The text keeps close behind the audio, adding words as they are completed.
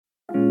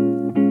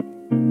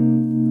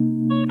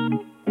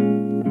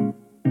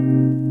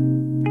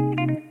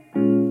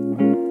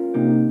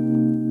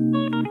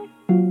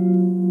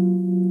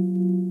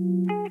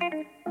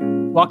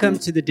Welcome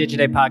to the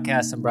Digiday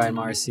podcast. I'm Brian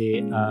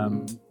Marcy.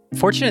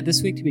 Fortunate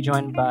this week to be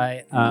joined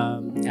by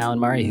Alan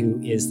Murray, who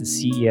is the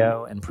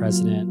CEO and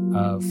president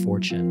of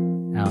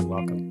Fortune. Alan,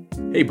 welcome.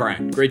 Hey,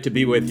 Brian. Great to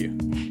be with you.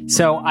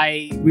 So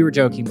we were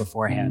joking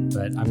beforehand,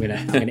 but I'm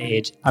gonna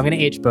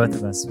age both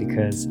of us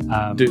because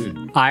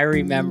I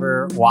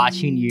remember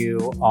watching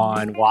you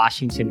on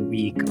Washington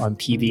Week on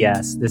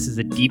PBS. This is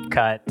a deep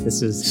cut.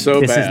 This is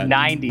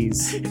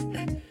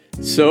 90s.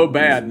 So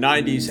bad.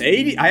 90s,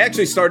 80s. I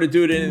actually started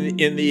doing it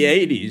in the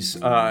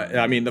 80s.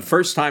 I mean, the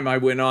first time I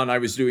went on, I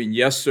was doing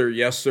yes, sir,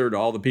 to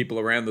all the people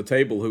around the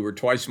table who were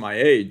twice my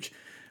age.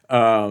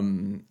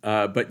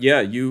 But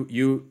yeah,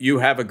 you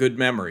have a good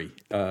memory.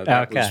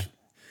 Okay.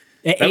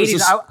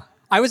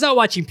 I was out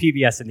watching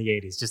PBS in the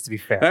 80s, just to be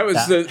fair. That was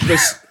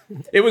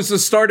it was the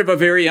start of a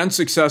very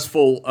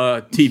unsuccessful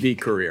TV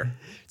career.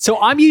 So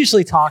I'm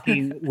usually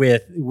talking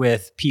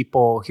with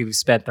people who've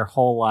spent their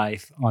whole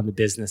life on the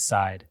business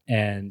side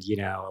and,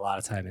 a lot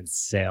of time in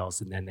sales,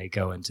 and then they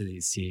go into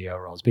these CEO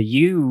roles. But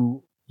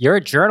you're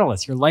a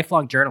journalist, you're a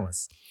lifelong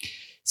journalist.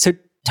 So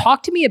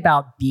talk to me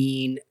about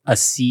being a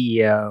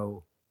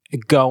CEO,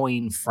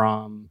 going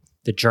from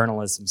the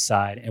journalism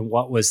side, and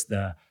what was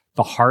the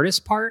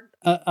hardest part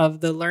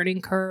of the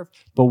learning curve,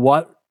 but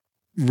what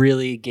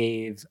really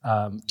gave,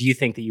 do you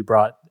think that you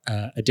brought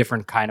a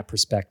different kind of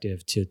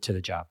perspective to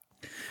the job?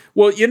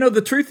 Well,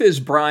 the truth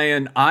is,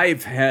 Brian,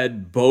 I've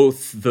had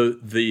both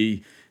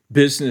the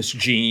business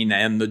gene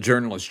and the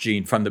journalist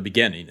gene from the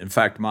beginning. In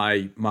fact,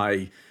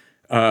 my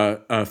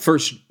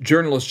first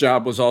journalist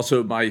job was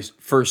also my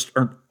first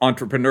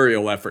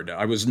entrepreneurial effort.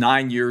 I was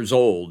 9 years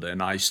old,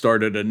 and I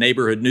started a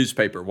neighborhood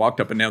newspaper,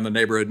 walked up and down the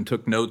neighborhood and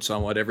took notes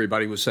on what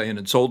everybody was saying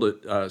and sold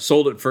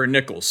it for a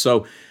nickel.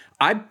 So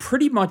I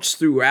pretty much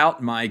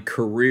throughout my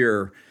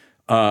career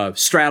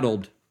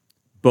straddled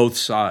both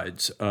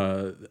sides,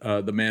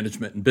 the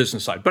management and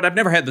business side. But I've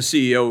never had the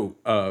CEO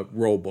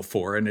role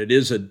before, and it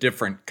is a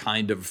different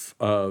kind of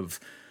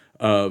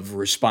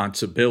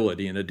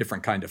responsibility and a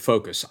different kind of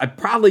focus. I've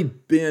probably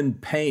been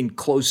paying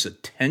close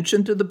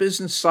attention to the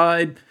business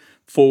side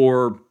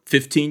for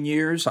 15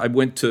 years. I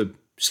went to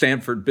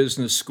Stanford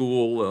Business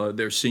School,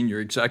 their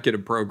senior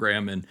executive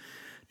program in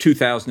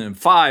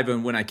 2005,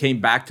 and when I came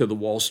back to the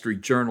Wall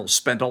Street Journal,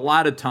 spent a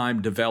lot of time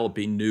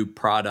developing new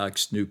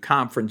products, new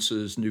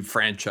conferences, new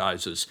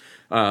franchises.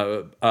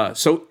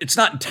 So it's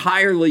not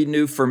entirely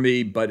new for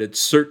me, but it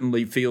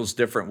certainly feels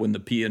different when the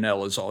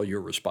P&L is all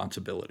your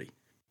responsibility.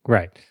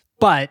 Right.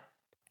 But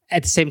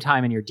at the same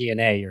time, in your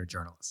DNA, you're a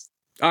journalist.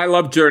 I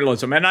love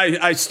journalism, and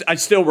I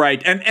still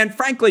write. And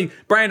frankly,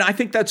 Brian, I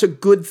think that's a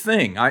good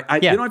thing.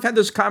 I've had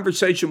this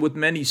conversation with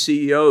many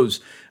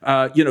CEOs.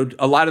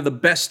 A lot of the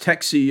best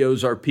tech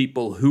CEOs are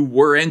people who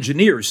were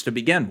engineers to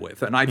begin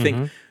with. And I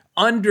think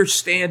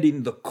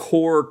understanding the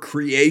core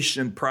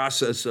creation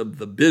process of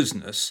the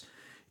business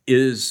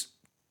is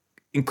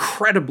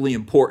incredibly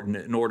important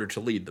in order to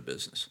lead the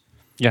business.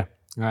 Yeah,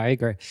 I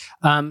agree.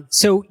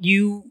 So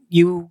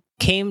you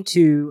came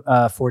to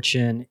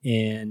Fortune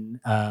in,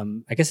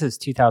 I guess it was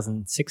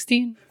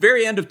 2016?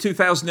 Very end of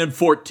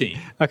 2014.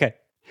 Okay.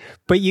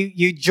 But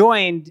you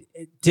joined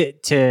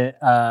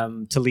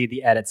to lead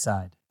the edit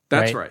side.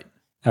 That's right.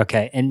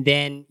 Okay. And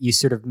then you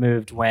sort of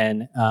moved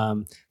when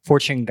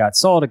Fortune got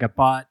sold, it got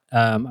bought.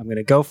 I'm going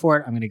to go for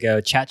it. I'm going to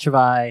go.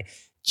 Chatravai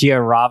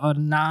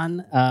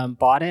Jayaravanan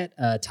bought it,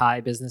 a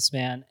Thai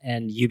businessman,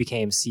 and you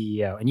became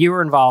CEO. And you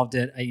were involved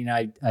in,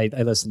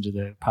 I listened to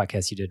the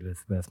podcast you did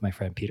with my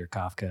friend Peter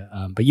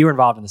Kafka, but you were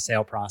involved in the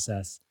sale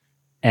process.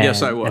 And,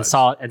 yes, I was.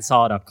 And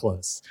saw it up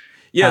close.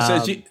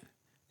 Yes,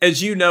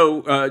 as you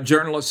know,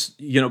 journalists,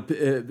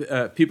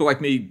 people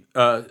like me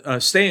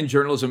stay in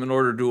journalism in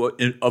order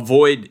to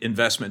avoid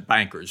investment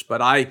bankers.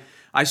 But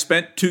I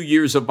spent 2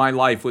 years of my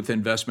life with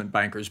investment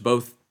bankers,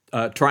 both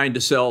trying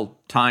to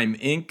sell Time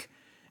Inc.,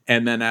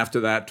 and then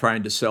after that,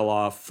 trying to sell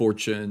off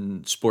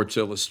Fortune, Sports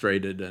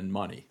Illustrated, and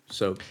Money.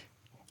 So,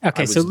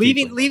 okay. So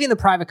leaving the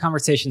private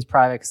conversations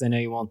private, because I know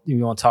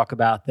you won't talk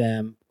about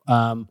them.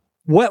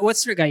 What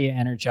sort of got you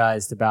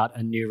energized about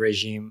a new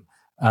regime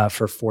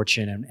for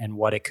Fortune and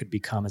what it could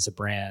become as a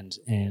brand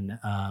in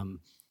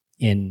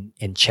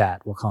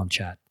chat? We'll call them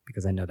chat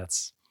because I know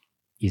that's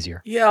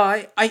easier.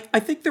 Yeah, I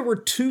think there were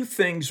two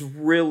things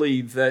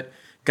really that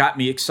got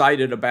me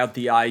excited about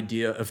the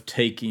idea of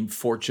taking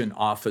Fortune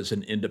off as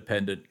an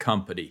independent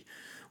company.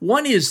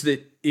 One is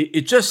that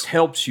it just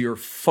helps your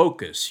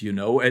focus,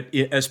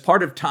 as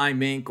part of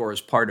Time Inc. or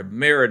as part of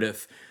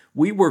Meredith,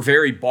 we were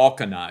very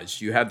balkanized.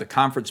 You had the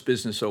conference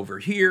business over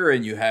here,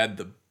 and you had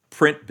the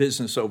print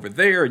business over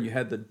there, and you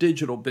had the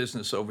digital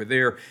business over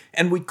there,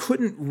 and we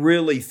couldn't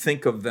really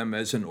think of them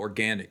as an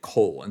organic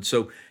whole. And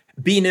so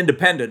being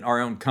independent, our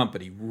own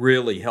company,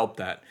 really helped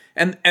that.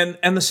 And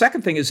the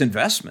second thing is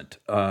investment.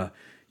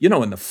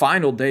 In the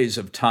final days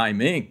of Time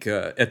Inc.,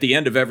 at the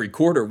end of every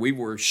quarter, we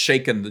were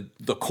shaking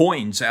the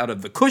coins out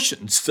of the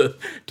cushions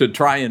to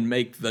try and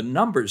make the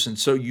numbers. And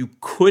so you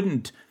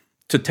couldn't,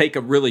 to take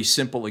a really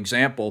simple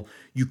example,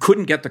 you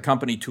couldn't get the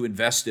company to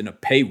invest in a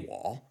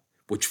paywall,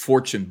 which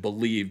Fortune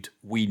believed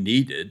we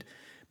needed,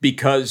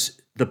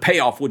 because the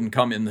payoff wouldn't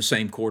come in the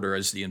same quarter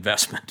as the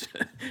investment.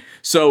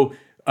 So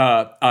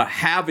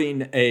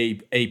having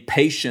a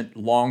patient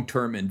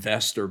long-term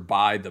investor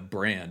buy the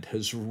brand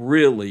has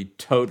really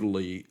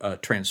totally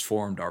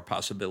transformed our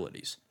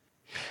possibilities.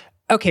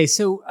 Okay,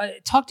 so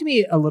talk to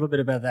me a little bit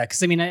about that,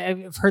 because I mean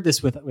I've heard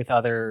this with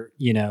other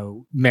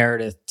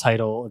Meredith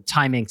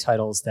timing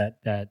titles that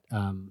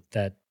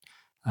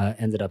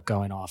ended up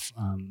going off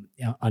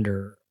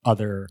under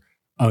other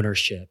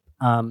ownership.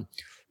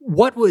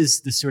 What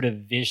was the sort of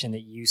vision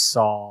that you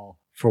saw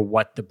for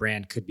what the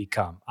brand could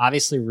become?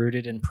 Obviously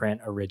rooted in print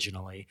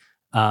originally,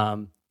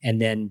 and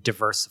then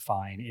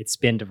diversifying. It's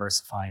been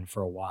diversifying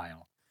for a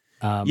while.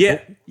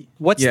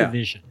 What's the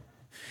vision?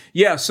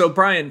 Yeah, so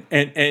Brian,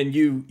 and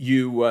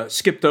you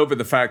skipped over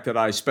the fact that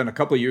I spent a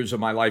couple of years of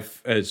my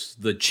life as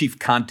the chief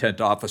content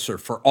officer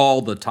for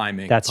all the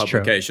timing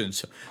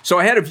publications. True. So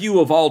I had a view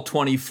of all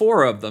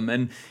 24 of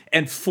them,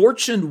 and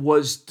Fortune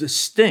was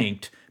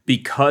distinct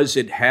because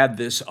it had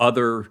this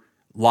other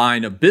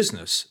line of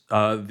business,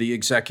 the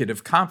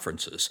executive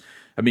conferences.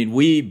 I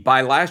mean,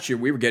 by last year,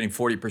 we were getting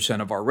 40%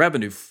 of our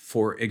revenue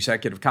for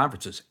executive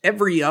conferences.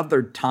 Every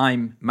other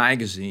Time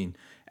magazine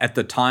at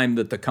the time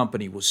that the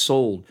company was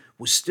sold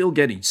was still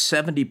getting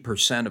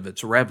 70% of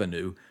its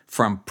revenue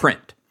from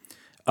print.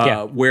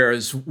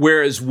 Whereas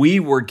we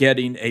were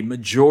getting a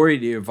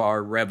majority of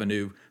our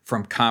revenue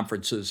from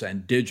conferences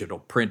and digital.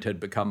 Print had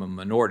become a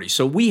minority.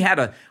 So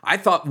I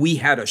thought we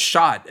had a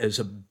shot as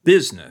a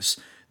business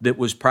that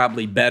was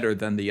probably better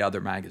than the other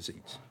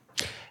magazines.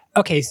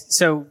 Okay,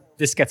 so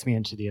this gets me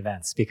into the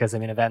events, because I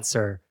mean, events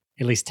are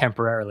at least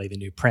temporarily the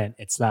new print.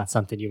 It's not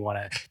something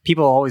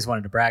people always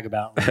wanted to brag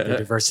about, like the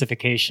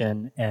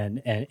diversification and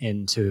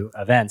into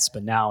events,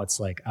 but now it's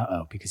like,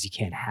 because you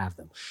can't have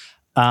them.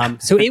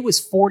 So it was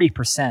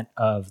 40%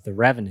 of the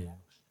revenue,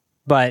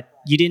 but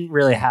you didn't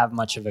really have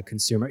much of a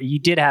consumer. You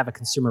did have a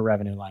consumer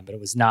revenue line, but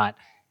it was not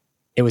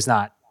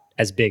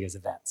as big as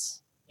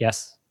events.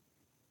 Yes?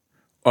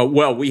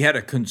 Well, we had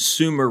a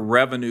consumer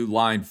revenue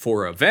line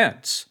for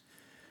events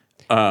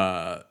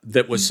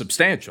that was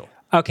substantial.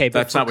 Okay,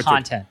 but for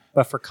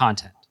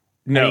content.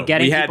 No, I mean,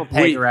 getting people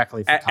paid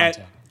directly for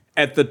content.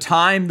 At the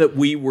time that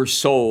we were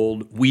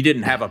sold, we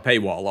didn't have a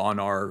paywall on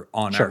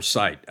our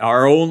site.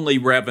 Our only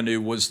revenue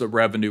was the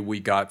revenue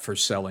we got for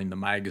selling the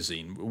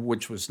magazine,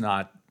 which was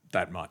not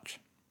that much.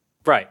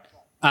 Right.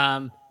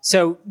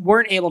 So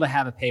weren't able to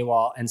have a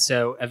paywall, and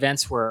so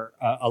events were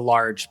a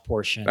large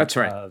portion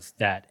of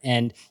that.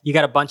 And you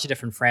got a bunch of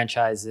different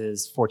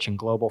franchises: Fortune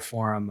Global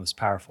Forum, Most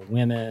Powerful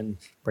Women,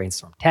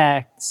 Brainstorm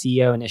Tech,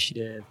 CEO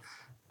Initiative.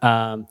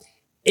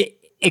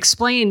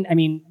 Explain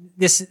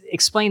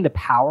the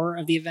power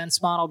of the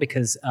events model,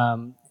 because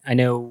I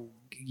know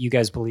you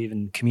guys believe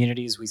in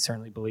communities. We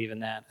certainly believe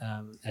in that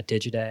at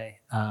Digiday.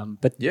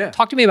 But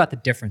talk to me about the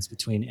difference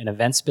between an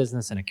events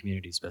business and a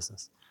communities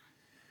business.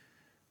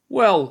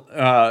 Well,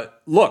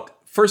 look,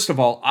 first of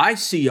all, I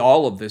see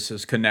all of this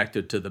as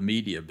connected to the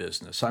media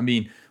business. I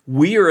mean,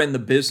 we are in the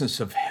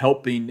business of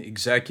helping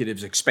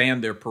executives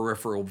expand their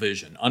peripheral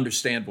vision,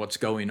 understand what's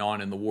going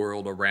on in the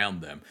world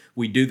around them.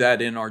 We do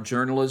that in our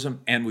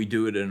journalism, and we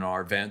do it in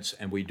our events,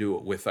 and we do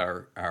it with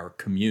our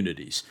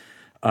communities.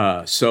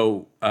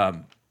 So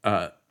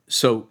I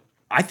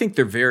think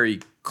they're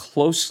very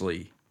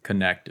closely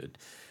connected.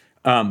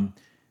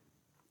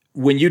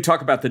 When you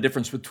talk about the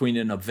difference between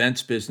an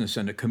events business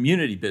and a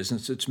community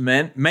business, it's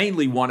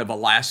mainly one of a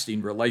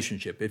lasting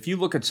relationship. If you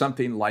look at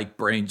something like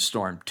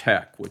Brainstorm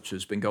Tech, which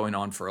has been going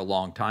on for a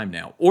long time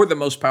now, or the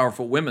Most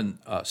Powerful Women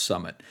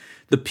Summit,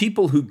 the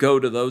people who go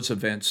to those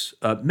events,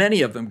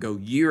 many of them go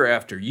year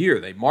after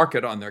year. They mark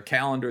it on their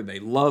calendar. They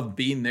love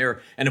being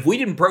there. And if we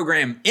didn't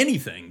program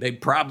anything,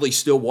 they'd probably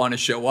still want to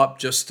show up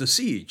just to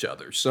see each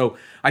other. So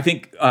I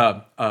think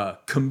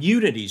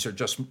communities are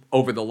just,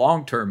 over the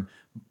long term,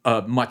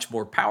 much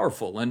more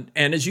powerful. And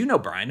as you know,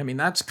 Brian, I mean,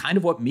 that's kind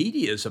of what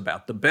media is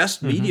about. The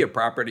best media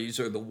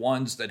properties are the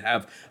ones that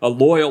have a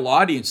loyal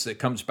audience that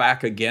comes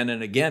back again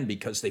and again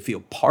because they feel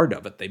part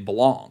of it. They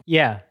belong.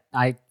 Yeah,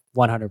 I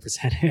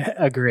 100%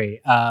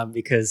 agree.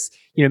 Because,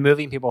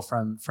 moving people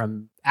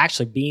from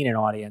actually being an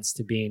audience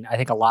to being, I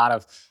think a lot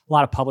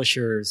of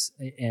publishers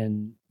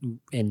in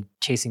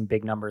chasing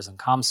big numbers on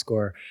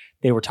ComScore,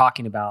 they were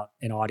talking about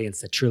an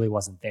audience that truly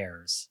wasn't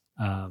theirs.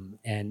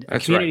 And a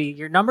community,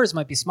 your numbers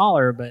might be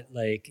smaller, but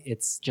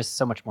it's just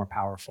so much more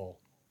powerful.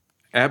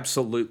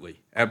 Absolutely.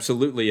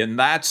 And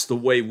that's the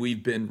way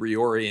we've been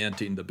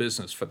reorienting the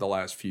business for the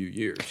last few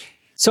years.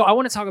 So I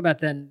want to talk about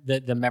then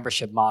the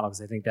membership model,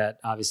 because I think that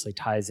obviously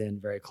ties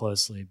in very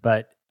closely.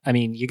 But I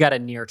mean, you got a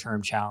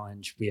near-term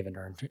challenge. We have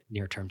a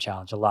near-term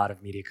challenge. A lot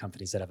of media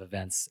companies that have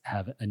events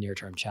have a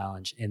near-term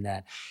challenge in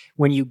that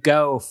when you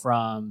go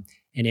from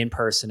an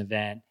in-person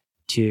event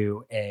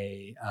to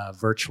a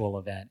virtual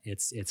event,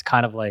 it's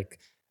kind of like,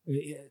 I'm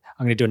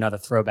going to do another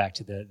throwback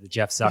to the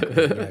Jeff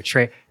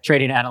Zuckerman,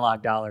 trading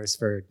analog dollars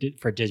for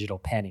digital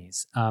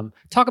pennies.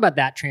 Talk about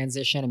that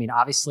transition. I mean,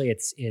 obviously,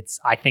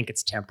 I think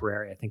it's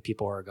temporary. I think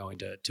people are going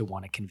to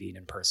want to convene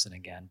in person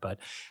again, but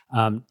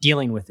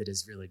dealing with it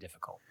is really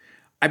difficult.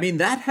 I mean,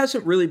 that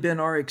hasn't really been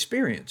our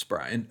experience,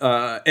 Brian.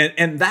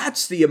 And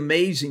that's the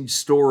amazing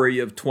story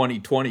of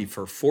 2020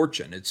 for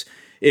Fortune.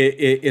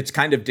 It's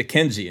kind of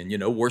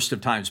Dickensian, worst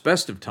of times,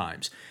 best of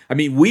times. I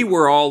mean, we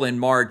were all in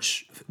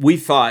March. We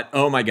thought,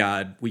 oh my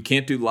God, we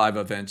can't do live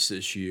events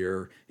this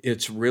year.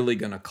 It's really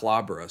going to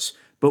clobber us.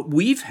 But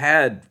we've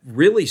had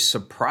really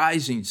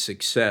surprising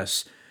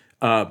success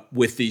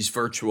with these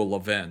virtual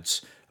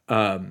events.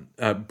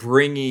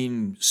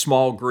 Bringing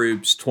small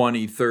groups,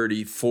 20,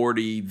 30,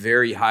 40,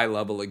 very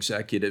high-level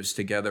executives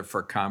together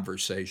for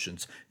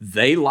conversations.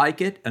 They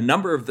like it. A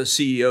number of the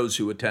CEOs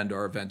who attend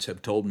our events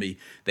have told me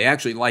they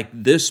actually like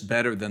this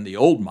better than the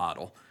old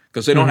model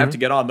because they don't have to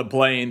get on the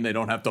plane. They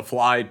don't have to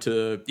fly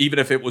to, even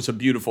if it was a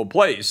beautiful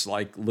place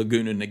like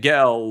Laguna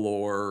Niguel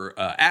or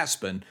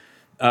Aspen,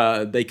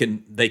 they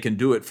can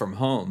do it from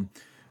home.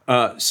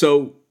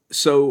 So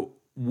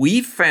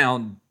we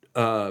found...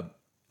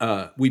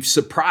 we've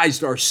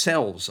surprised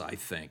ourselves, I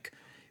think,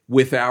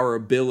 with our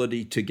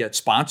ability to get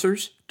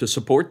sponsors to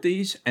support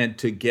these and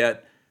to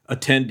get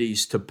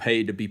attendees to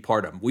pay to be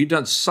part of them. We've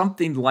done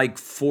something like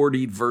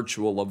 40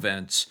 virtual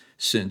events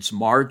since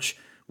March.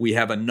 We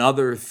have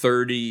another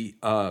 30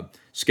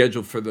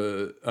 scheduled for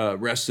the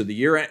rest of the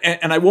year.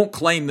 And I won't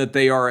claim that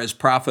they are as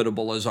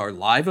profitable as our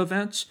live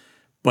events,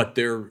 but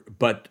they're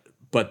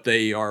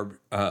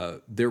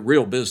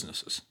real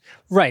businesses.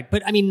 Right.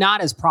 But I mean, not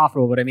as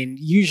profitable, but I mean,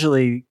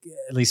 usually,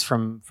 at least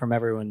from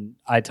everyone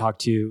I talk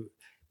to,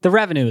 the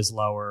revenue is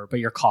lower, but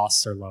your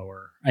costs are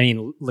lower. I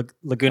mean,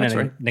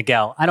 Laguna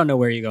Niguel, I don't know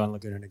where you go in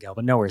Laguna Niguel,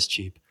 but nowhere's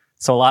cheap.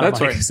 So a lot of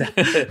money goes out.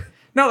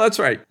 No, that's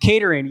right.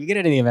 Catering, you get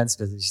into the events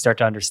business, you start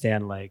to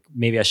understand, like,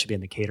 maybe I should be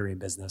in the catering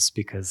business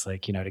because,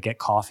 like, to get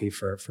coffee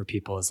for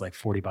people is like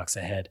 $40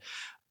 a head.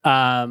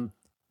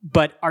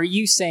 But are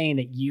you saying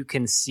that you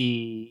can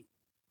see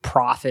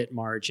profit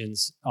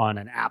margins on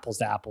an apples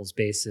to apples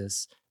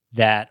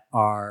that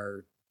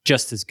are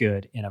just as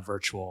good in a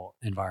virtual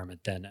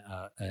environment than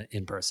an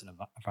in-person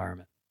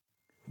environment?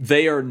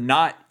 They are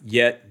not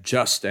yet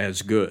just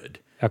as good.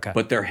 Okay,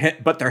 but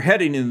they're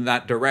heading in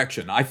that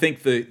direction. I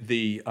think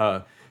the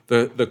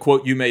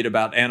quote you made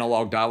about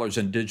analog dollars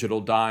and digital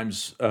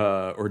dimes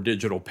or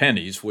digital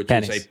pennies, which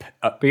pennies. is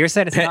but you're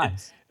saying it's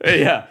dimes.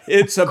 Yeah,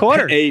 it's a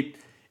quarter.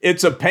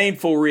 It's a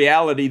painful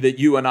reality that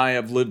you and I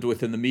have lived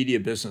with in the media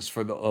business for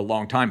a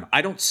long time.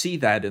 I don't see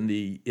that in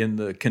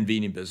the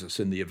convening business,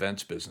 in the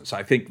events business.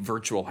 I think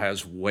virtual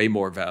has way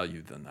more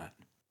value than that.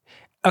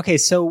 Okay,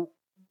 so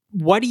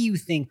what do you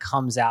think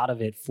comes out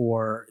of it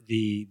for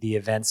the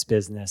events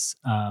business?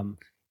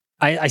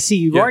 I see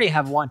you already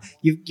have one.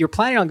 You're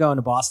planning on going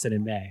to Boston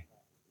in May.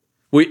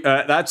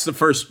 That's the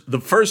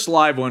first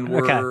live one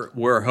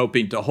we're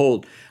hoping to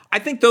hold. I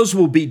think those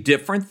will be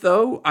different,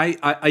 though.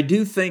 I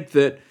do think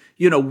that.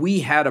 We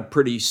had a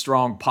pretty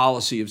strong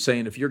policy of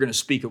saying, if you're going to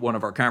speak at one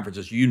of our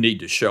conferences, you need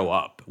to show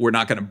up. We're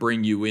not going to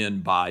bring you in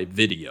by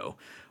video.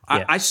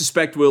 Yeah. I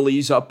suspect we'll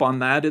ease up on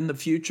that in the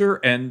future.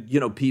 And,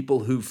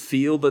 people who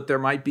feel that there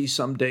might be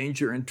some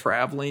danger in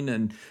traveling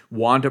and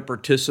want to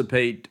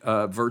participate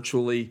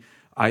virtually,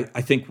 I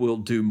think we'll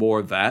do more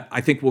of that.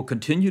 I think we'll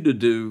continue to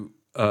do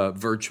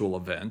virtual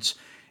events.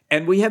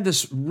 And we have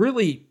this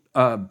really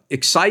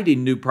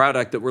exciting new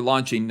product that we're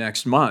launching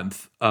next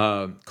month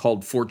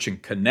called Fortune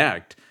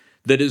Connect,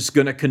 that is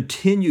going to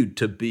continue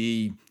to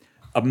be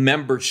a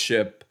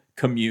membership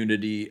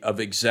community of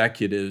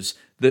executives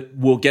that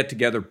will get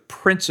together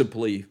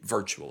principally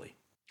virtually.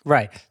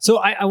 Right. So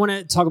I want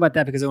to talk about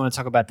that because I want to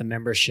talk about the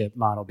membership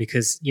model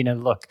because,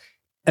 look,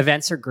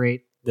 events are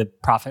great. The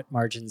profit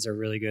margins are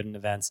really good in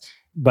events,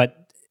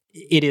 but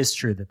it is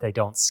true that they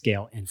don't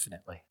scale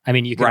infinitely. I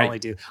mean, you can only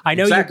do, I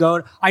know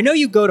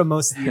you go to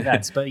most of the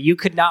events, but you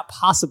could not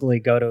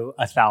possibly go to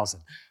 1,000.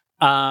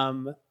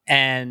 I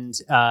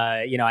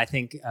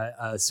think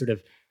sort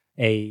of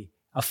a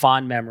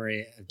fond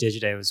memory of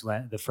Digiday was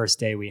when the first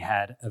day we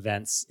had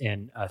events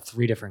in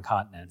 3 different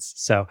continents.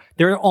 So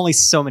there are only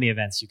so many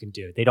events you can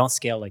do. They don't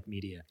scale like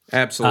media.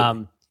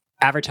 Absolutely.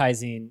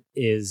 Advertising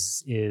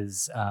is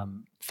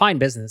fine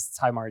business. It's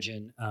high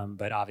margin,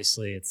 but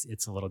obviously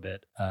it's a little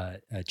bit a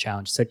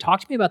challenge. So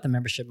talk to me about the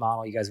membership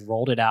model. You guys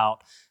rolled it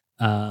out,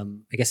 I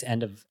guess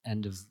end of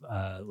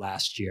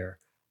last year.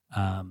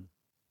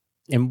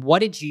 And what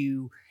did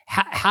you?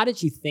 How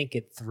did you think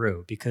it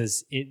through?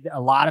 Because a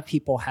lot of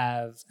people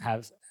have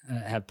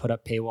put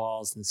up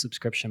paywalls and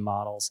subscription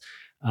models.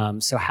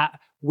 So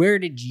where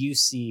did you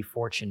see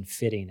Fortune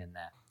fitting in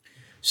that?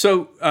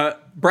 So,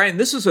 Brian,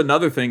 this is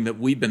another thing that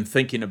we've been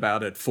thinking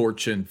about at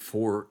Fortune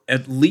for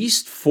at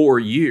least 4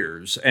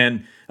 years.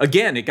 And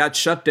again, it got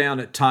shut down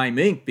at Time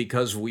Inc.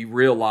 because we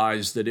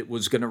realized that it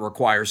was going to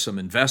require some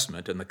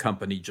investment, and the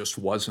company just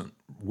wasn't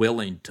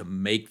willing to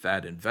make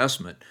that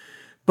investment.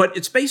 But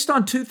it's based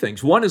on 2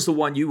 things. One is the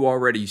one you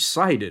already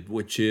cited,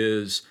 which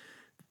is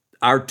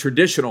our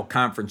traditional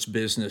conference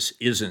business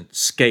isn't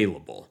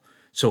scalable.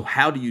 So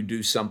how do you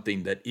do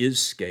something that is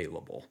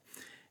scalable?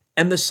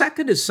 And the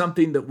second is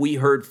something that we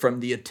heard from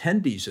the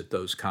attendees at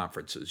those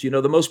conferences.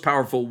 The most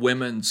powerful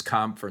women's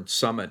conference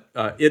summit,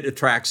 it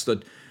attracts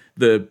the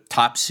the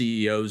top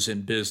CEOs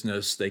in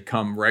business. They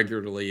come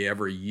regularly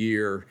every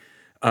year.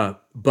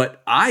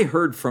 But I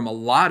heard from a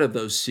lot of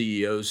those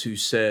CEOs who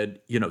said,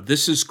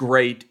 this is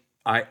great.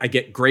 I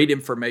get great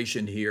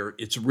information here.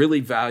 It's really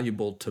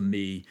valuable to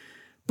me,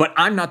 but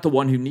I'm not the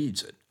one who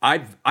needs it.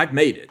 I've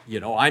made it.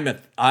 I'm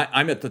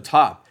at the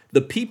top.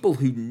 The people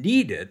who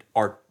need it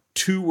are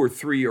 2 or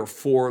 3 or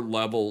 4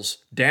 levels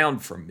down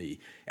from me.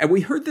 And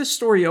we heard this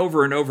story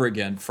over and over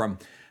again from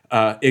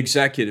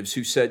executives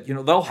who said,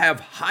 they'll have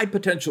high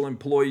potential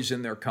employees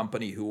in their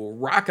company who will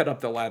rocket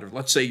up the ladder.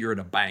 Let's say you're in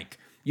a bank.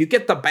 You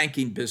get the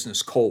banking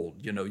business cold.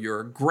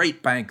 You're a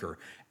great banker.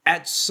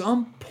 At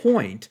some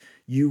point,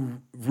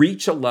 you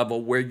reach a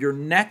level where your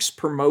next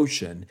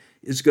promotion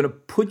is going to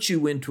put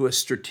you into a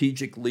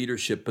strategic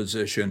leadership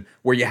position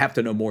where you have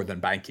to know more than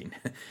banking.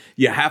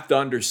 You have to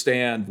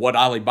understand what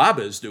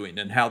Alibaba is doing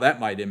and how that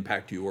might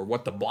impact you, or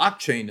what the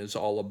blockchain is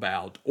all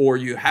about, or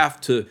you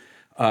have to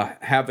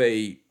have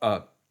an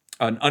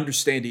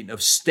understanding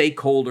of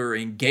stakeholder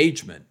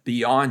engagement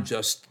beyond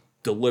just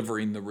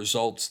delivering the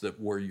results that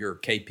were your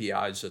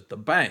KPIs at the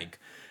bank.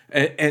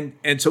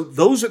 And so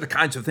those are the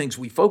kinds of things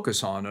we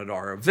focus on at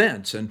our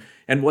events.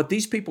 And what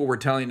these people were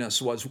telling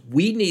us was,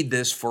 we need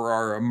this for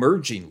our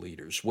emerging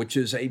leaders, which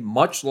is a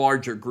much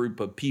larger group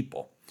of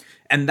people.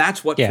 And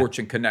that's what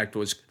Fortune Connect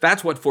was.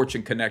 That's what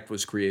Fortune Connect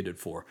was created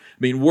for. I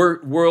mean, we're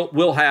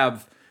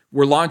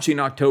launching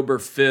October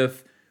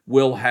 5th.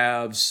 We'll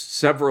have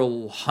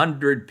several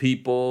hundred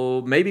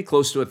people, maybe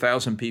close to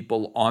 1,000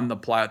 people on the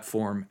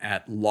platform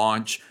at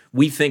launch.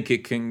 We think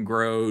it can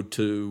grow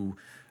to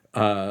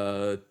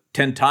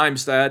 10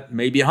 times that,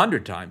 maybe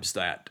 100 times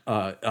that,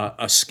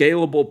 a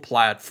scalable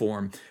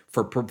platform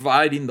for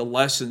providing the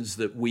lessons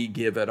that we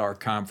give at our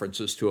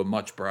conferences to a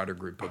much broader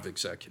group of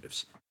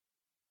executives.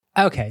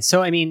 Okay.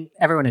 So,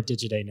 everyone at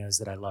Digiday knows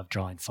that I love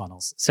drawing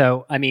funnels.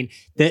 So,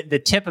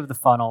 the tip of the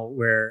funnel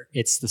where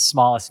it's the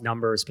smallest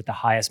numbers, but the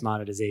highest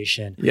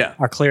monetization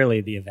are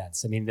clearly the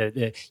events.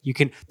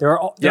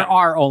 There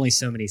are only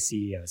so many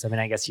CEOs.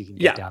 I guess you can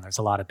get down. There's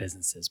a lot of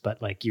businesses,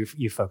 but like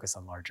you focus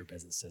on larger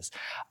businesses.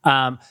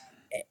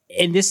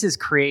 And this is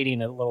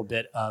creating a little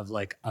bit of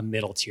like a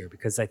middle tier,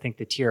 because I think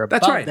the tier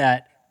above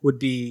that would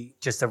be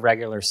just a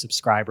regular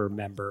subscriber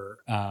member.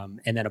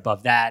 And then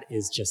above that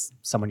is just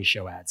someone you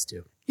show ads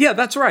to. Yeah,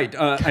 that's right.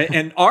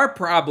 And our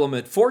problem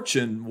at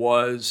Fortune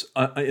was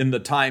in the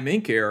Time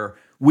Inc. era,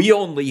 we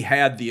only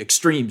had the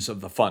extremes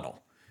of the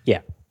funnel.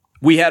 Yeah.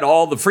 We had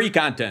all the free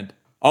content.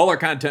 All our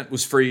content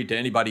was free to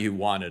anybody who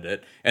wanted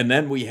it. And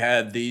then we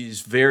had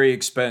these very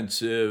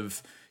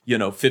expensive,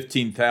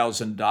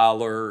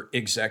 $15,000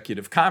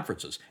 executive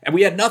conferences. And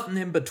we had nothing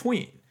in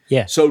between.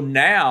 Yeah. So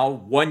now,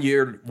 one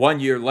year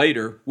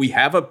later, we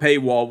have a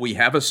paywall, we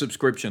have a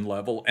subscription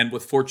level, and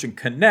with Fortune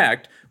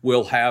Connect,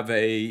 we'll have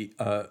a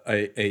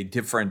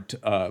different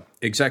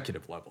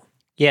executive level.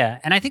 Yeah,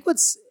 and I think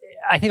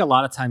a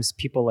lot of times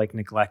people like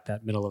neglect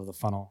that middle of the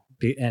funnel,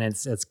 and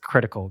it's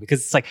critical,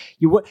 because it's like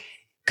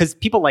because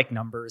people like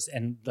numbers,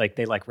 and like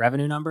they like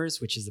revenue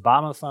numbers, which is the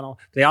bottom of the funnel.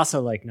 They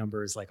also like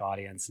numbers like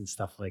audience and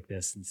stuff like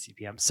this and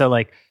CPM. So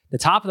like the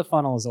top of the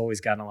funnel has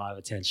always gotten a lot of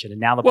attention, and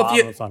now the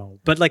bottom of the funnel.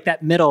 But like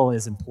that middle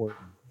is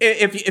important.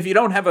 If you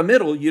don't have a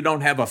middle, you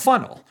don't have a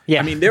funnel.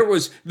 Yeah.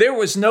 There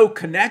was no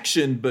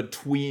connection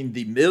between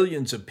the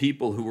millions of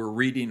people who were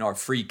reading our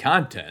free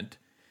content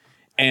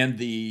and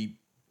the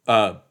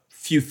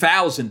few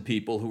thousand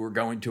people who were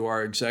going to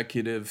our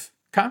executive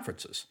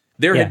conferences.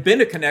 There had been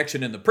a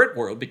connection in the print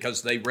world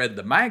because they read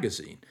the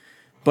magazine,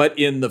 but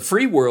in the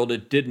free world,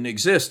 it didn't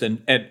exist.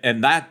 And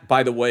that,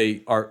 by the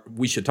way,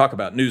 we should talk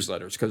about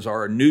newsletters, because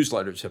our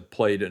newsletters have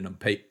played an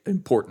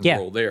important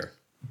role there.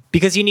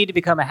 Because you need to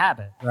become a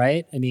habit,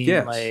 right?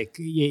 Yes. Like,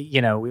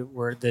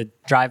 we're the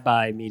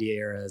drive-by media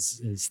era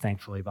is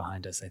thankfully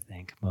behind us, I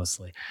think,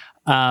 mostly.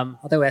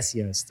 Although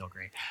SEO is still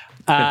great.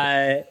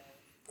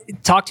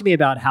 Talk to me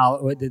about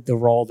how the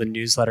role the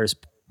newsletters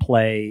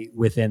play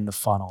within the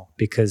funnel,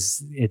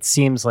 because it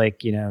seems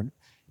like,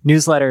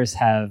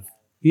 newsletters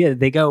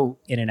they go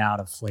in and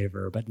out of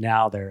flavor, but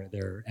now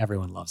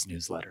everyone loves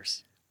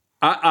newsletters.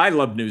 I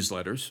love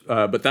newsletters,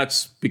 but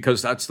that's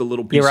because that's the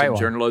little piece of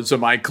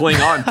journalism I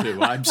cling on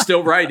to. I'm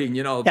still writing,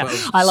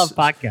 I love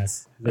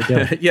podcasts.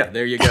 Yeah,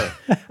 there you go.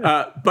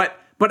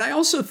 But I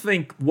also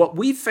think what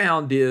we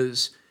found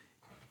is,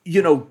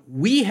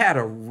 we had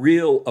a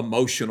real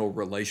emotional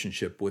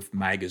relationship with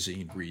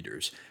magazine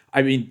readers.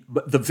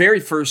 The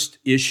very first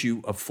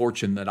issue of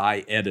Fortune that I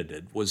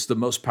edited was the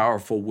Most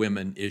Powerful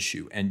Women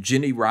issue. And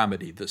Ginny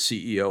Rometty, the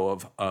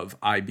CEO of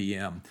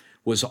IBM,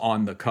 was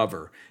on the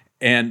cover.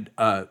 And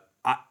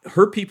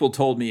her people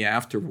told me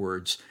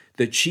afterwards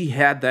that she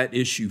had that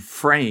issue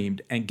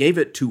framed and gave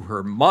it to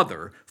her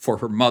mother for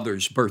her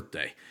mother's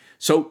birthday.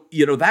 So,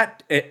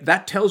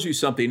 that tells you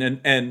something.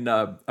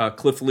 And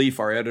Cliff Leaf,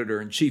 our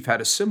editor-in-chief, had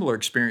a similar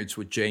experience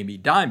with Jamie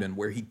Dimon,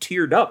 where he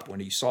teared up when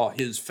he saw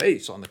his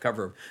face on the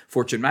cover of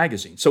Fortune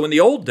magazine. So in the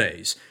old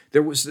days,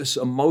 there was this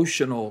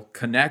emotional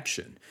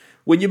connection.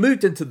 when you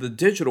moved into the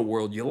digital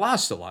world, you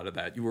lost a lot of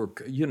that. You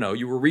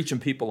were reaching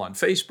people on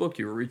Facebook,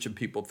 you were reaching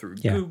people through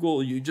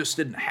Google. You just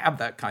didn't have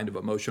that kind of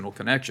emotional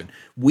connection.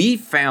 We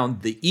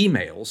found the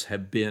emails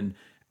have been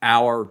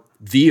our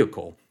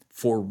vehicle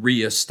for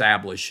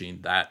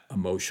reestablishing that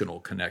emotional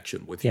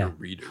connection with your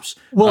readers.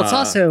 Well, it's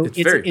also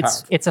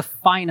it's a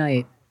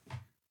finite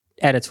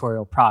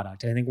editorial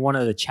product. I think one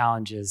of the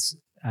challenges,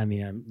 I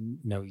mean, I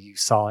know you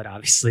saw it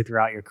obviously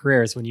throughout your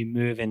career, is when you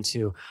move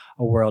into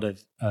a world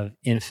of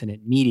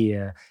infinite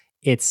media,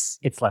 it's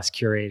less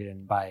curated,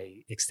 and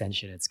by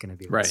extension, it's going to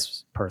be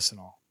less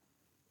personal.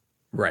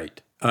 Right.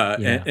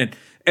 And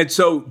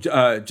so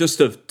just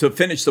to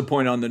finish the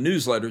point on the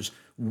newsletters,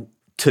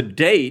 to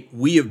date,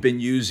 we have been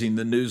using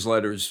the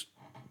newsletters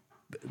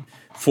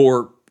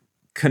for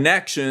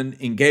connection,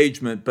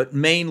 engagement, but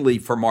mainly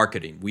for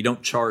marketing. We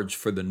don't charge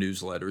for the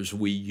newsletters.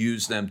 We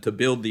use them to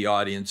build the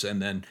audience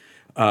and then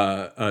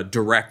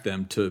direct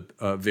them to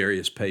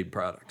various paid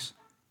products.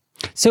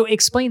 So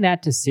explain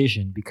that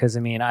decision, because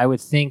I mean, I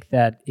would think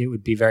that it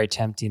would be very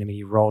tempting. I mean,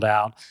 you rolled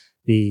out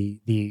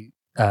the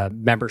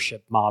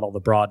membership model,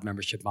 the broad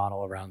membership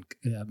model around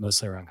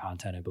mostly around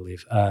content, I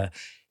believe.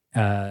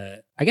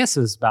 I guess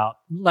it was about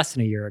less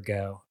than a year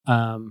ago.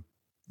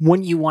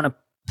 Wouldn't you want to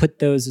put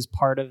those as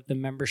part of the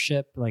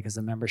membership, like as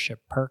a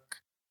membership perk?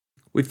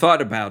 We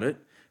thought about it,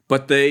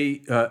 but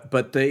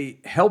they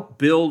help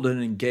build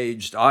an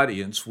engaged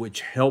audience, which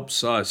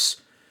helps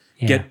us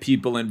get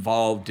people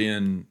involved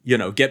in,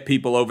 get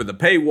people over the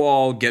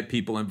paywall, get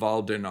people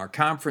involved in our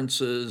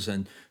conferences,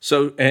 and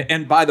so.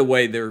 And by the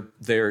way,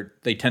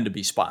 they tend to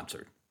be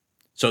sponsored,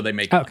 so they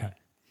make money.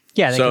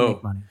 Yeah, they can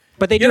make money,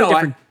 but they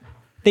do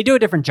they do a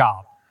different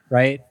job,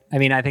 right? I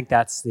mean, I think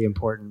that's the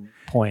important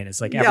point.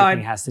 Is like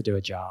everything has to do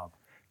a job.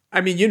 I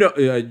mean, Jim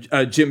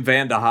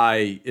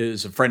VandeHei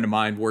is a friend of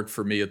mine, worked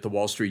for me at the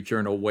Wall Street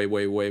Journal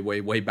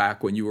way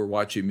back when you were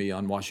watching me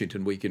on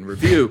Washington Week in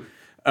Review.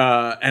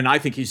 And I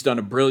think he's done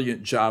a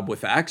brilliant job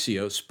with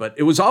Axios. But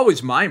it was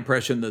always my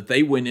impression that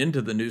they went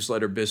into the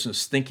newsletter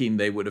business thinking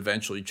they would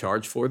eventually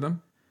charge for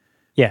them.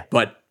 Yeah.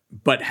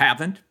 But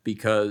haven't,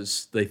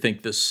 because they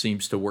think this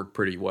seems to work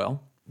pretty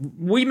well.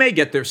 We may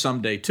get there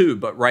someday too,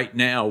 but right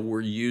now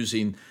we're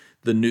using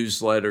the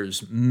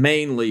newsletters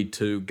mainly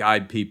to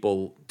guide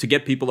people, to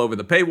get people over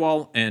the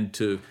paywall, and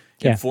to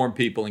inform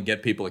people and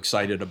get people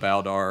excited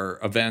about our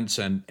events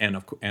and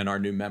our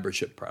new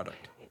membership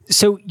product.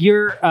 So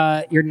you're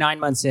 9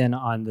 months in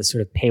on the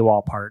sort of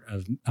paywall part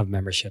of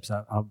memberships.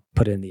 I'll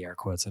put it in the air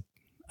quotes.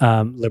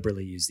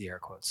 Liberally use the air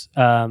quotes.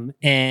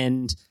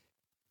 And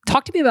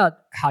talk to me about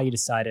how you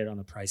decided on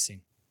the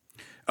pricing.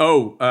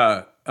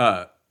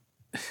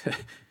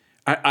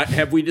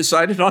 Have we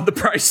decided on the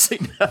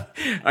pricing?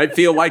 I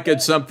feel like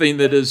it's something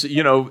that is,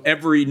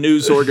 every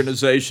news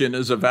organization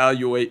is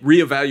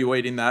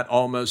reevaluating that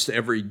almost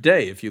every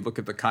day. If you look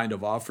at the kind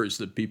of offers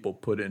that people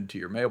put into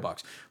your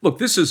mailbox. Look,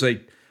 this is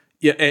and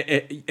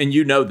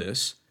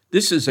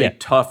this is a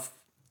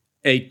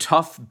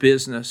tough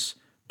business,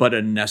 but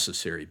a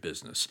necessary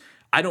business.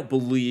 I don't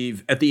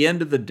believe, at the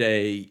end of the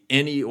day,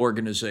 any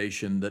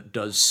organization that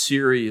does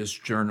serious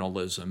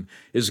journalism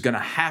is going to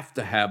have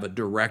a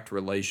direct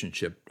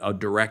relationship, a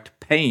direct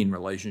paying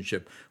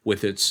relationship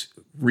with its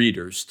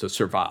readers to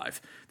survive.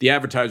 The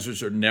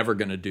advertisers are never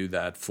going to do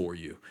that for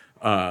you.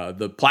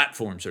 The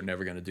platforms are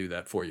never going to do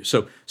that for you.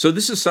 So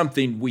this is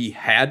something we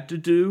had to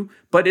do,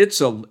 but it's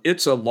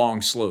a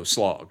long, slow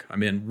slog. I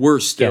mean,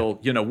 we're still,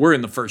 we're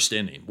in the first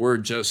inning. We're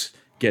just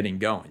getting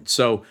going.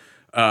 So,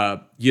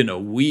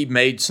 we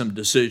made some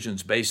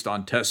decisions based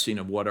on testing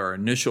of what our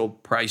initial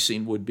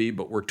pricing would be,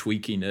 but we're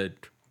tweaking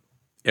it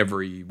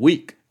every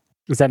week.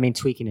 Does that mean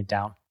tweaking it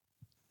down?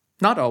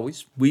 Not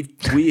always. We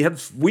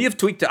have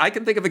tweaked it. I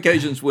can think of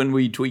occasions when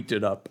we tweaked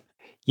it up.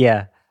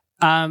 Yeah.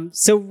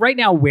 So right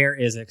now, where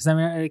is it? Because I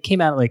mean, it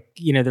came out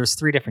there's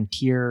 3 different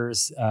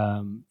tiers.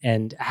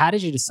 And how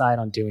did you decide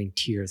on doing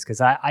tiers? Because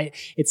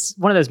it's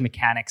one of those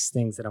mechanics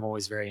things that I'm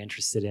always very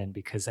interested in,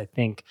 because I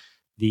think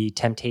the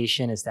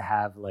temptation is to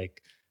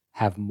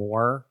have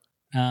more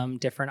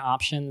different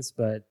options,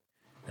 but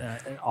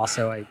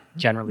also I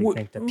generally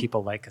think that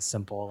people like a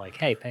simple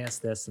hey, pay us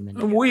this, and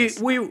then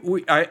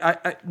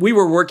we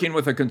were working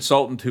with a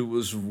consultant who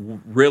was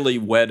really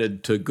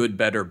wedded to good,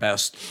 better,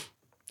 best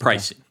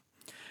pricing.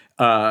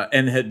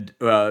 And had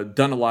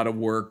done a lot of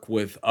work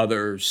with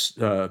others,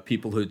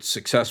 people who had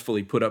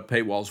successfully put up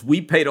paywalls.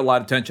 We paid a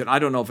lot of attention. I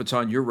don't know if it's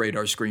on your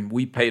radar screen.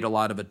 We paid a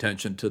lot of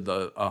attention to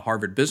the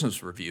Harvard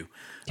Business Review.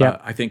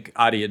 Yep. I think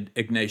Adi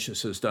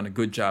Ignatius has done a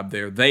good job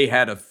there. They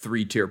had a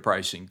 3-tier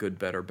pricing, good,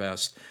 better,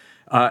 best.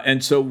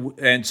 And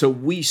so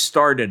we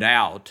started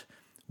out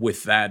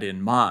with that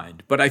in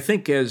mind. But I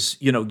think, as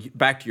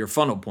back to your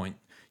funnel point,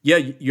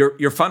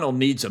 your funnel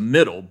needs a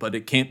middle, but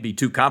it can't be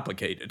too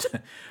complicated.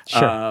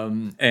 Sure.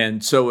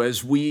 And so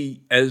as we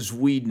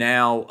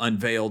now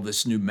unveil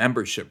this new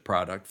membership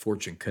product,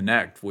 Fortune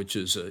Connect, which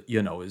is a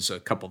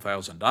couple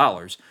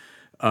 $1,000s,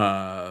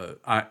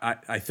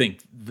 I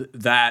think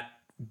that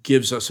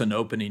gives us an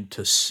opening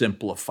to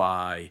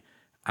simplify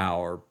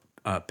our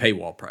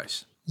paywall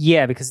price.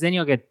 Yeah, because then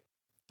you'll get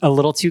a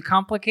little too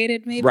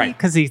complicated, maybe? Right.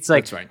 Because it's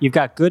like, That's right. You've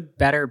got good,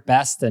 better,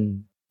 best,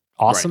 and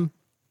awesome.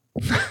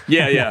 Right.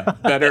 Yeah.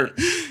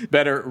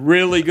 Better,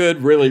 really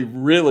good, really,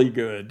 really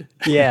good.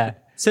 Yeah.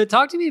 So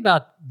talk to me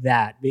about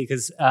that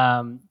because,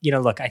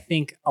 look, I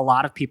think a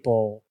lot of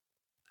people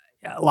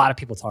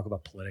talk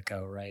about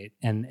Politico, right?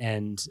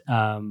 And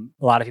a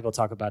lot of people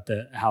talk about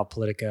how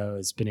Politico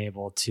has been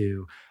able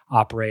to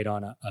operate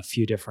on a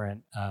few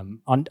different,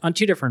 on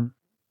two different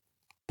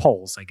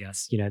poles, I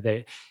guess.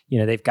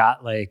 They've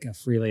got like a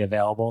freely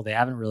available. They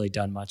haven't really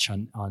done much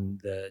on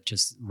the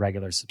just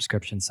regular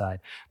subscription side,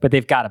 but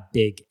they've got a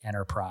big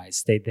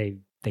enterprise. They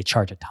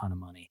charge a ton of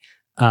money.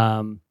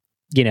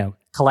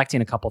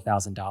 Collecting a couple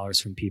 $1,000s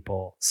from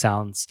people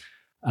sounds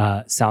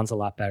a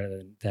lot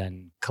better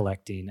than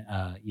collecting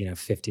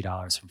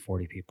 $50 from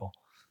 40 people.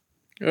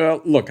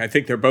 Well, look, I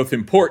think they're both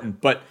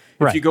important, but if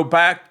Right. you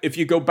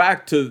go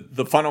back to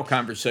the funnel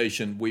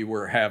conversation we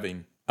were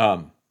having,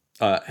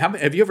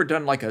 have you ever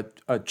done like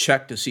a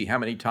check to see how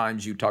many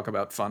times you talk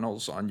about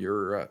funnels on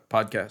your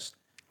podcast?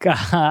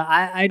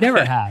 I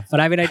never have, but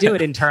I mean, I do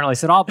it internally,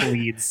 so it all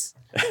bleeds.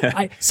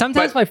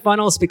 Sometimes my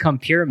funnels become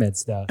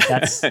pyramids, though.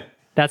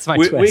 That's my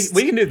twist.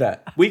 We can do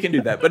that. We can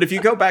do that. But if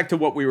you go back to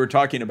what we were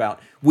talking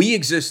about, we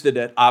existed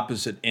at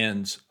opposite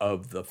ends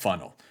of the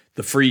funnel,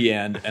 the free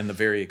end and the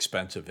very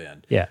expensive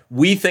end. Yeah.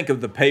 We think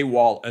of the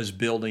paywall as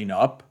building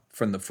up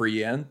from the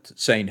free end,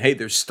 saying, hey,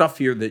 there's stuff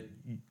here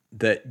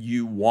that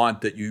you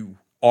want, that you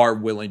are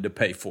willing to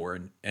pay for,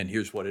 and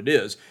here's what it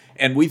is.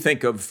 And we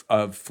think of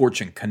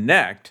Fortune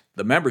Connect,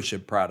 the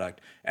membership product,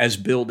 as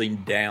building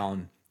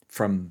down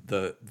from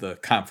the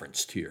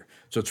conference tier.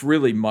 So it's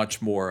really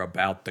much more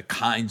about the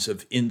kinds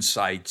of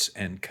insights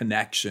and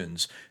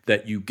connections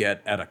that you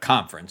get at a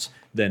conference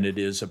than it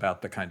is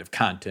about the kind of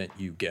content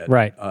you get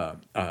Right.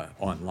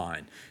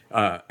 Online.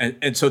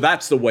 And so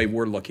that's the way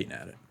we're looking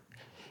at it.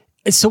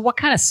 So what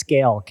kind of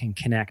scale can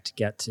Connect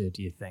get to,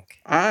 do you think?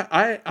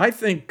 I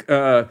think,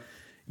 I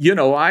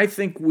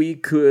think we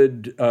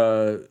could,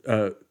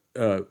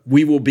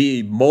 we will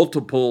be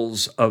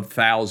multiples of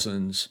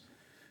thousands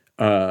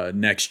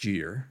next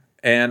year.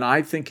 And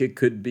I think it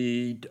could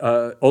be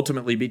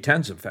ultimately be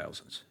tens of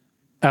thousands.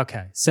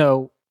 Okay.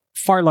 So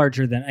far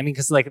larger than,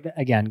 because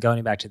again,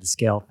 going back to the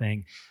scale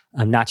thing,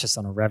 not just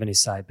on a revenue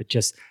side, but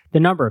just the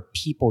number of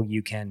people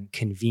you can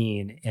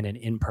convene in an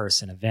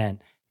in-person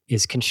event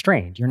is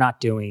constrained. You're not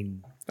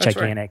doing That's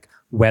gigantic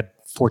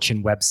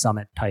Fortune Web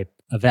Summit type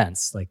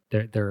events. Like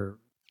they're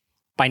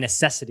by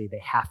necessity, they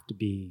have to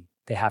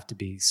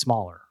be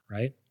smaller,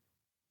 right?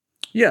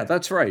 Yeah,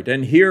 that's right.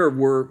 And here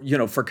we're,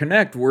 for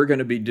Connect, we're going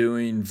to be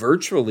doing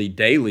virtually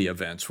daily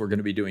events. We're going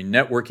to be doing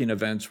networking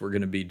events. We're going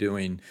to be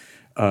doing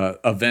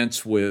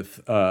events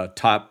with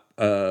top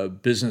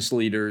business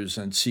leaders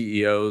and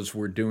CEOs.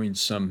 We're doing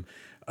some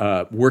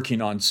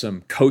working on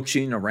some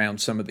coaching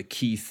around some of the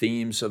key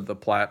themes of the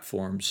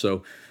platform.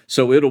 So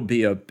it'll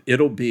be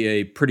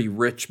a pretty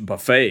rich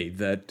buffet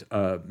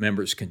that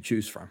members can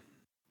choose from.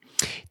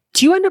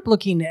 Do you end up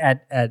looking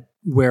at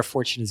where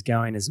Fortune is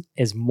going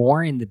is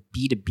more in the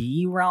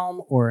B2B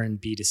realm or in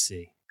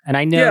B2C? And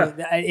I know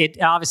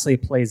it obviously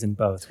plays in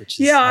both,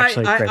 which is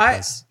actually a great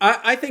place.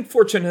 I think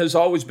Fortune has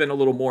always been a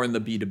little more in the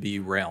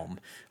B2B realm.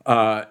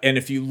 And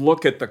if you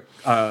look at the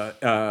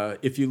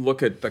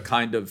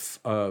kind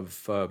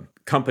of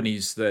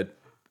companies that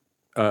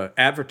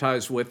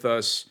advertise with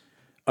us,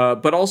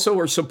 but also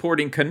are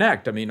supporting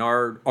Connect. I mean,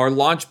 our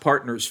launch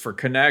partners for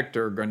Connect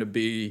are going to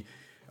be.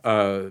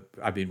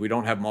 We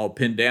don't have them all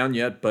pinned down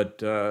yet, but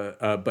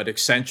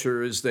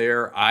Accenture is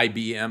there,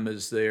 IBM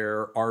is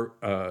there,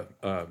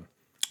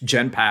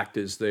 Genpact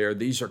is there.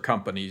 These are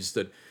companies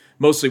that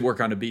mostly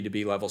work on a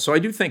B2B level. So I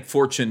do think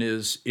Fortune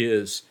is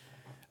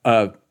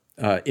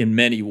in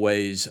many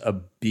ways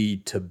a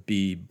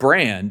B2B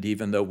brand,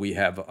 even though we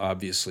have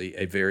obviously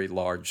a very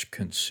large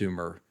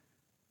consumer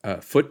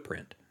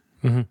footprint.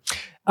 Mm-hmm.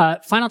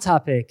 Final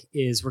topic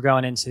is we're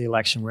going into the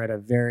election. We're at a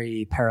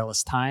very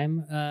perilous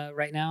time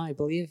right now, I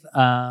believe,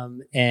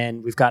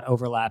 and we've got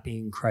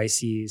overlapping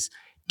crises.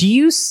 Do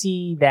you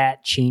see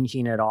that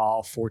changing at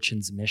all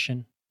Fortune's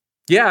mission?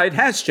 Yeah, it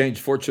has changed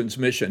Fortune's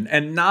mission,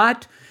 and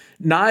not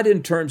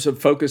in terms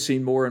of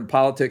focusing more on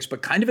politics,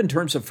 but kind of in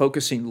terms of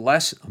focusing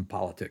less on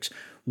politics.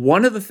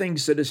 One of the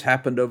things that has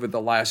happened over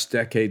the last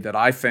decade that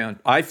I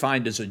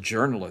find as a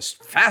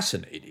journalist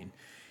fascinating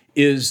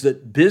is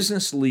that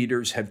business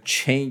leaders have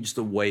changed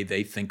the way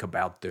they think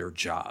about their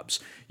jobs.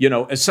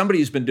 As somebody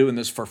who's been doing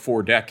this for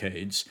 4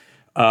 decades,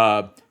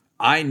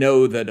 I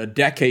know that a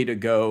decade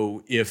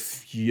ago,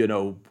 if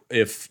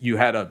you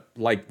had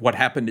like what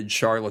happened in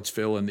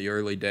Charlottesville in the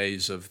early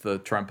days of the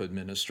Trump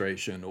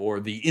administration, or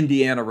the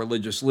Indiana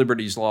religious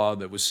liberties law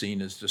that was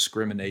seen as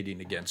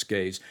discriminating against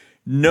gays,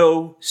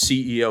 no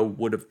CEO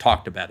would have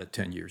talked about it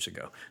 10 years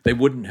ago. They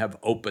wouldn't have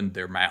opened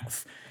their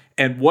mouth.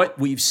 And what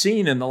we've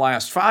seen in the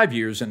last 5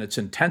 years, and it's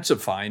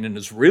intensifying and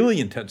has really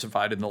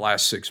intensified in the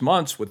last 6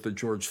 months with the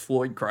George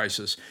Floyd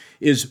crisis,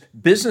 is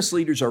business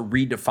leaders are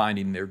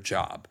redefining their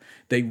job.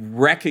 They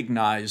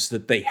recognize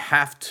that they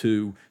have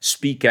to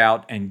speak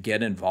out and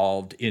get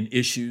involved in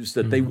issues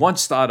that they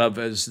once thought of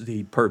as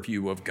the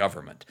purview of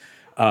government.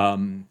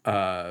 All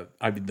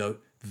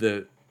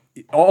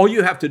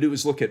you have to do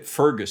is look at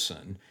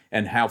Ferguson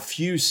and how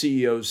few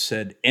CEOs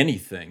said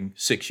anything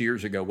 6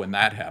 years ago when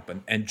that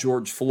happened, and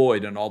George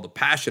Floyd and all the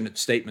passionate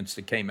statements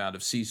that came out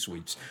of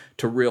C-suites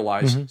to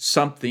realize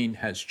something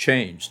has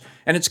changed.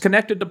 And it's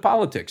connected to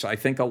politics. I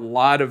think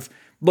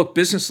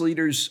business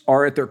leaders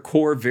are at their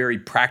core very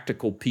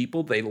practical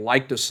people. They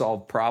like to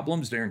solve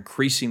problems. They're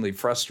increasingly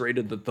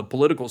frustrated that the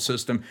political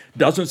system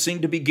doesn't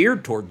seem to be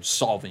geared towards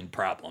solving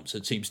problems.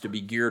 It seems to be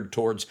geared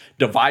towards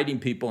dividing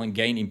people and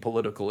gaining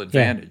political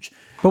advantage. Yeah.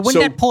 But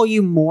wouldn't that pull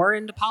you more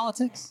into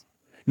politics?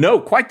 No,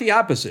 quite the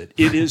opposite.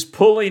 It is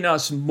pulling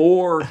us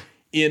more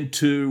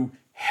into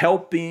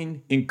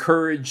helping,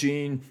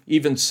 encouraging,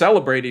 even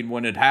celebrating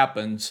when it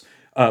happens,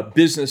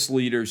 business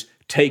leaders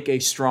take a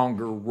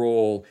stronger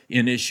role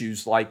in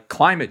issues like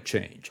climate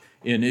change,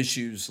 in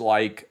issues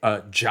like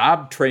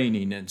job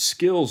training and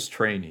skills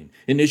training,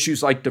 in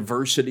issues like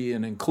diversity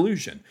and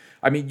inclusion.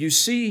 I mean, you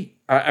see,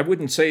 I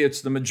wouldn't say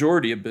it's the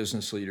majority of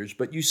business leaders,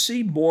 but you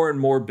see more and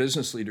more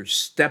business leaders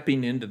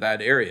stepping into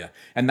that area.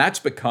 And that's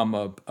become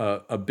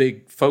a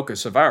big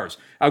focus of ours.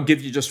 I'll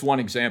give you just one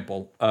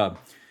example.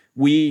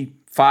 We,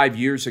 5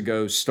 years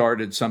ago,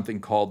 started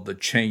something called the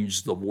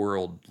Change the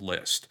World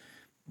list.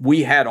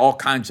 We had all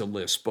kinds of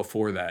lists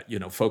before that,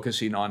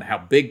 focusing on how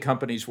big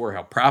companies were,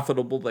 how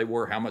profitable they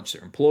were, how much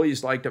their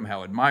employees liked them,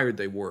 how admired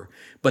they were.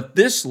 But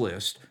this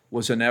list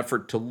was an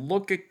effort to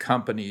look at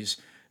companies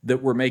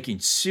that were making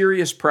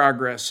serious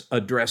progress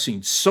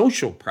addressing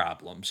social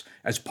problems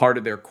as part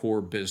of their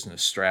core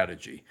business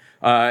strategy.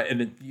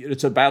 And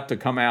it's about to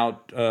come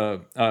out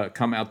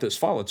this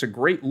fall. It's a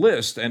great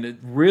list, and it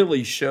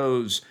really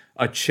shows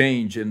a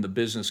change in the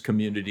business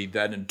community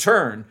that in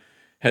turn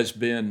has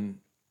been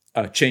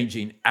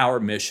changing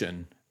our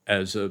mission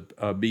as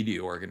a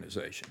media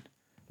organization.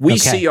 We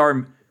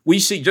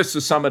see, just to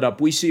sum it up,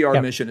 we see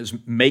our mission as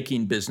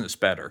making business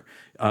better.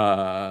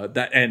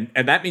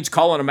 That means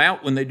calling them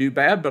out when they do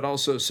bad, but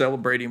also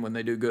celebrating when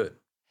they do good.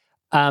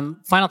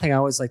 Final thing I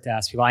always like to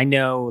ask people, I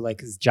know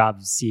as job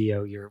as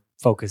CEO, you're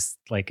focused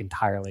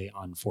entirely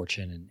on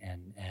Fortune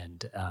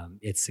and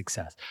its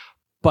success.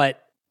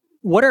 But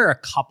what are a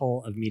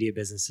couple of media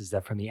businesses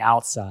that from the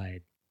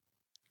outside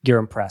you're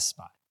impressed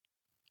by?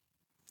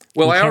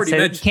 Well,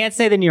 you can't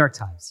say the New York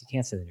Times. You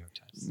can't say the New York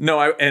Times. No,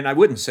 I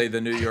wouldn't say the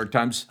New York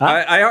Times.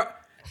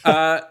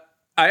 I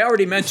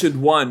already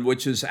mentioned one,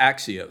 which is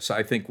Axios.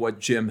 I think what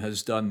Jim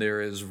has done there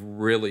is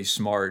really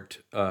smart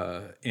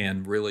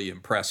and really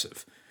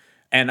impressive.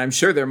 And I'm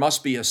sure there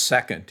must be a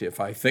second if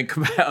I think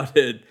about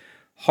it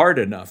hard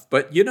enough.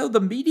 But,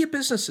 the media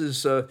business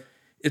is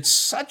it's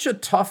such a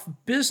tough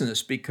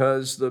business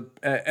because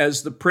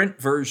as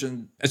print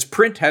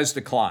has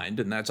declined,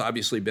 and that's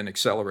obviously been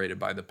accelerated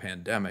by the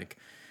pandemic,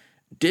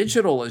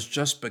 digital has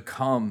just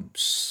become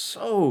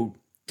so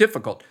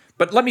difficult.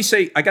 But let me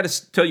say, I got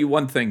to tell you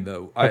one thing,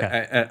 though.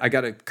 Okay. I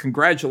got to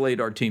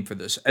congratulate our team for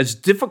this. As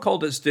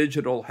difficult as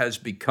digital has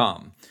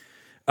become,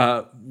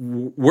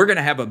 we're going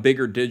to have a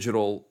bigger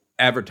digital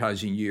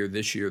advertising year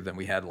this year than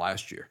we had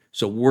last year.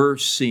 So we're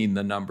seeing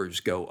the numbers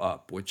go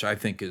up, which I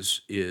think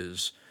is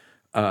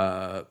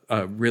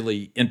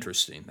really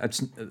interesting.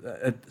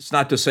 It's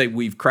not to say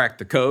we've cracked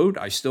the code.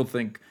 I still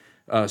think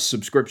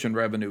subscription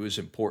revenue is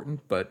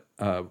important, but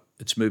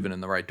it's moving in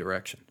the right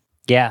direction.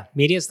 Yeah,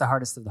 media is the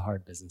hardest of the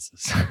hard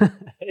businesses.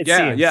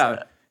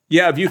 Yeah.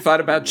 Have you thought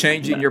about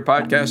changing your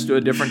podcast to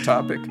a different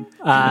topic?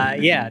 On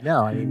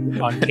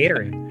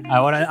catering. I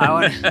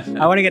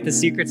want to get the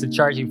secrets of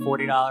charging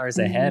 $40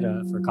 a head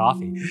for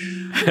coffee.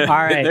 All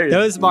right,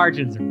 those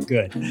margins are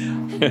good.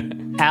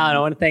 Alan, I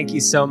want to thank you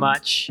so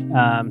much.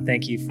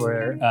 Thank you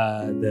for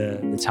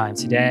the time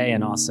today,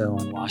 and also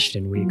on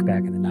Washington Week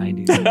back in the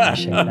 90s. I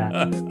appreciate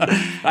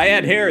that. I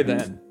had hair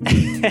then.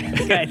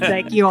 Okay,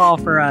 thank you all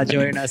for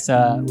joining us.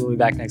 We'll be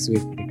back next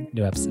week with a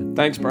new episode.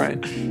 Thanks,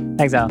 Brian.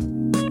 Thanks, Alan.